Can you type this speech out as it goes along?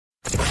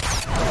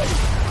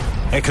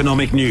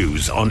Economic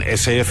news on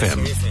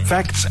SAFM.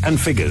 Facts and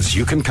figures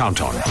you can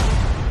count on.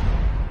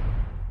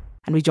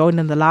 And we joined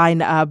on the line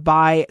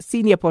by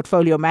Senior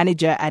Portfolio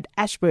Manager at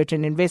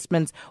Ashburton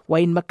Investments,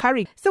 Wayne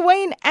McCurry. So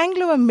Wayne,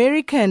 Anglo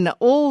American,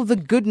 all the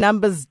good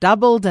numbers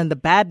doubled and the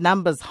bad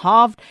numbers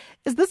halved.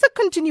 Is this a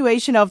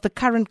continuation of the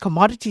current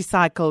commodity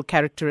cycle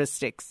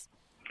characteristics?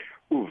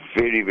 Ooh,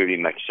 very, very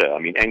much so. I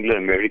mean, Anglo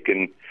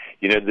American,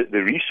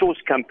 the resource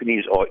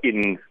companies are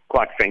in,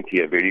 quite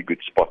frankly, a very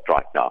good spot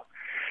right now.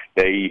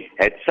 They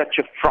had such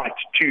a fright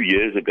 2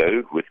 years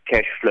ago with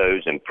cash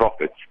flows and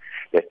profits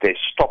that they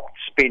stopped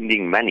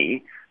spending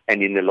money,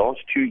 and in the last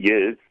 2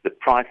 years, the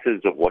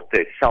prices of what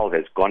they sell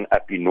has gone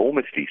up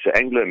enormously. So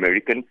Anglo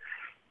American,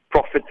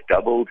 profits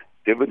doubled,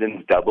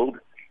 dividends doubled,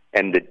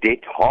 and the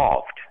debt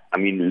halved. I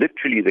mean,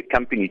 literally, the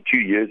company 2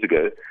 years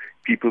ago,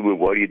 people were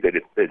worried that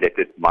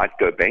it might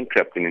go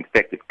bankrupt, and in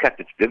fact, it cut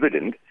its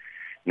dividend.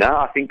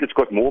 Now I think it's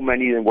got more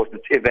money than what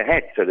it's ever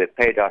had, so they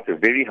paid out a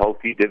very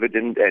healthy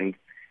dividend, and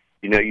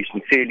you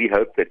sincerely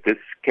hope that this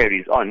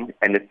carries on,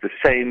 and it's the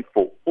same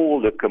for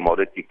all the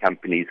commodity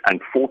companies,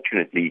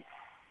 unfortunately,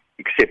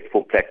 except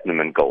for platinum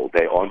and gold.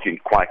 They aren't in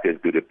quite as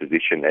good a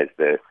position as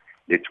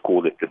let's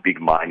call it the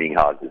big mining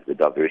houses, the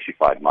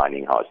diversified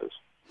mining houses.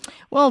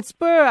 Well,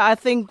 Spur, I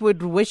think,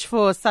 would wish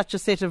for such a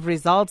set of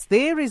results.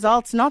 Their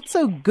results not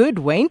so good,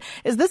 Wayne.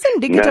 Is this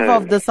indicative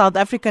of the South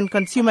African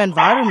consumer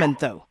environment,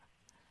 though?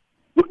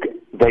 Look,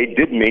 they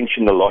did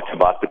mention a lot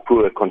about the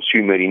poor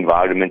consumer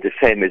environment, the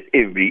same as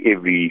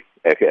every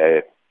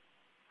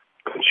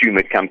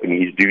consumer company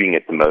is doing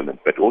at the moment.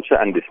 But also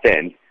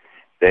understand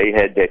they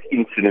had that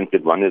incident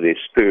at one of their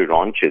Spur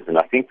ranches, and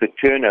I think the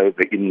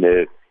turnover in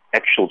the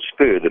actual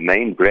Spur, the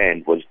main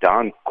brand, was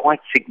down quite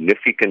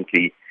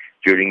significantly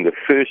during the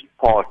first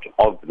part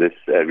of this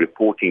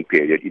reporting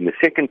period. In the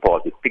second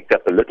part, it picked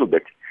up a little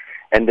bit.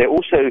 And they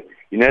also,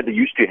 they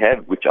used to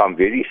have, which I'm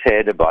very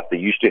sad about, they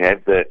used to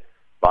have the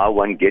buy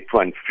one, get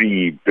one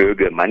free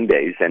Burger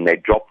Mondays, and they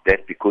dropped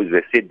that because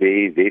they said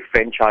their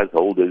franchise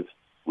holders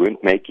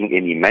weren't making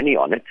any money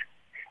on it.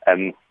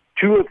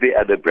 Two of their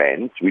other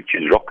brands, which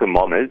is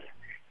RocoMamas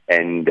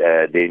and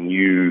their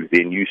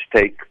new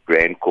steak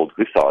brand called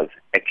Hussars,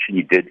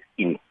 actually did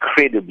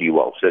incredibly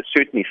well. So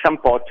certainly some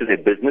parts of their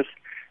business,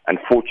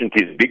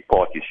 unfortunately, this big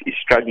part is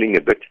struggling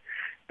a bit,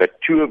 but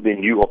two of their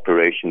new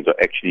operations are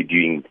actually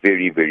doing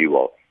very, very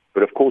well.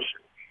 But of course,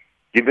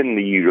 given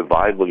the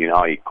revival in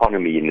our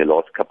economy in the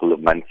last couple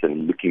of months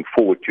and looking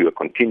forward to a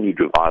continued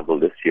revival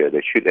this year,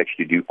 they should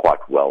actually do quite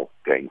well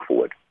going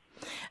forward.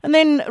 And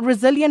then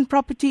Resilient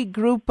Property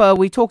Group,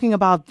 we're talking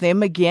about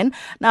them again.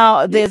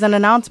 Now, there's an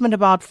announcement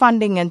about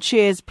funding and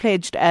shares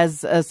pledged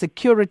as a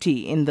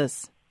security in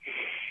this.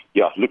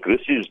 Yeah, look,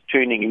 this is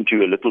turning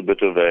into a little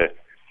bit of a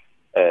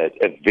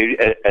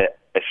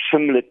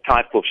similar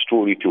type of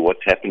story to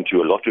what's happened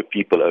to a lot of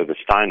people over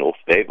Steinhoff.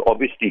 They've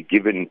obviously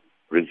given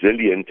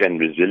Resilient and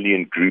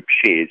Resilient Group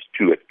shares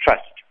to a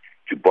trust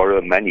to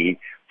borrow money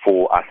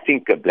for, I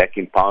think, a black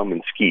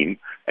empowerment scheme.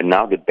 And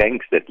now the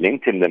banks that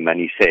lent him the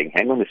money saying,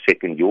 hang on a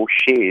second, your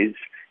shares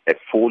have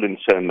fallen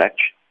so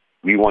much,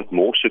 we want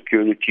more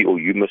security, or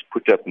you must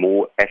put up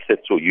more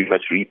assets, or you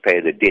must repay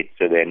the debt.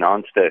 So they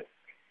announced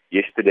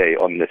yesterday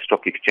on the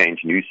Stock Exchange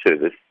News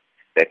Service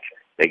that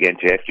they're going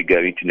to have to go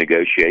into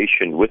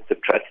negotiation with the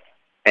trust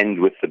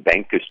and with the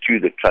bankers to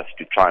the trust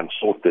to try and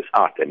sort this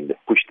out and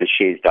push the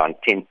shares down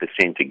 10%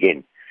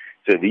 again.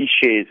 So these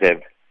shares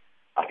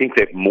I think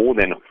they've more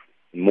than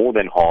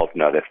halved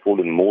now. They've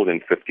fallen more than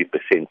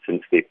 50%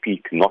 since their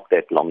peak not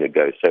that long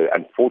ago. So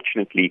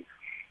unfortunately,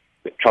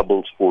 the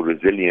troubles for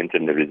Resilient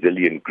and the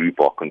Resilient Group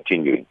are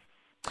continuing.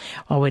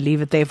 Well, we'll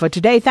leave it there for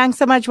today. Thanks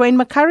so much, Wayne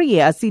McCurry,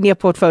 our Senior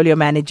Portfolio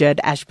Manager at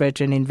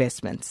Ashburton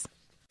Investments.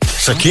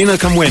 Sakina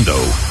Kamwendo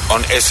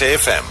on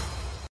SAFM.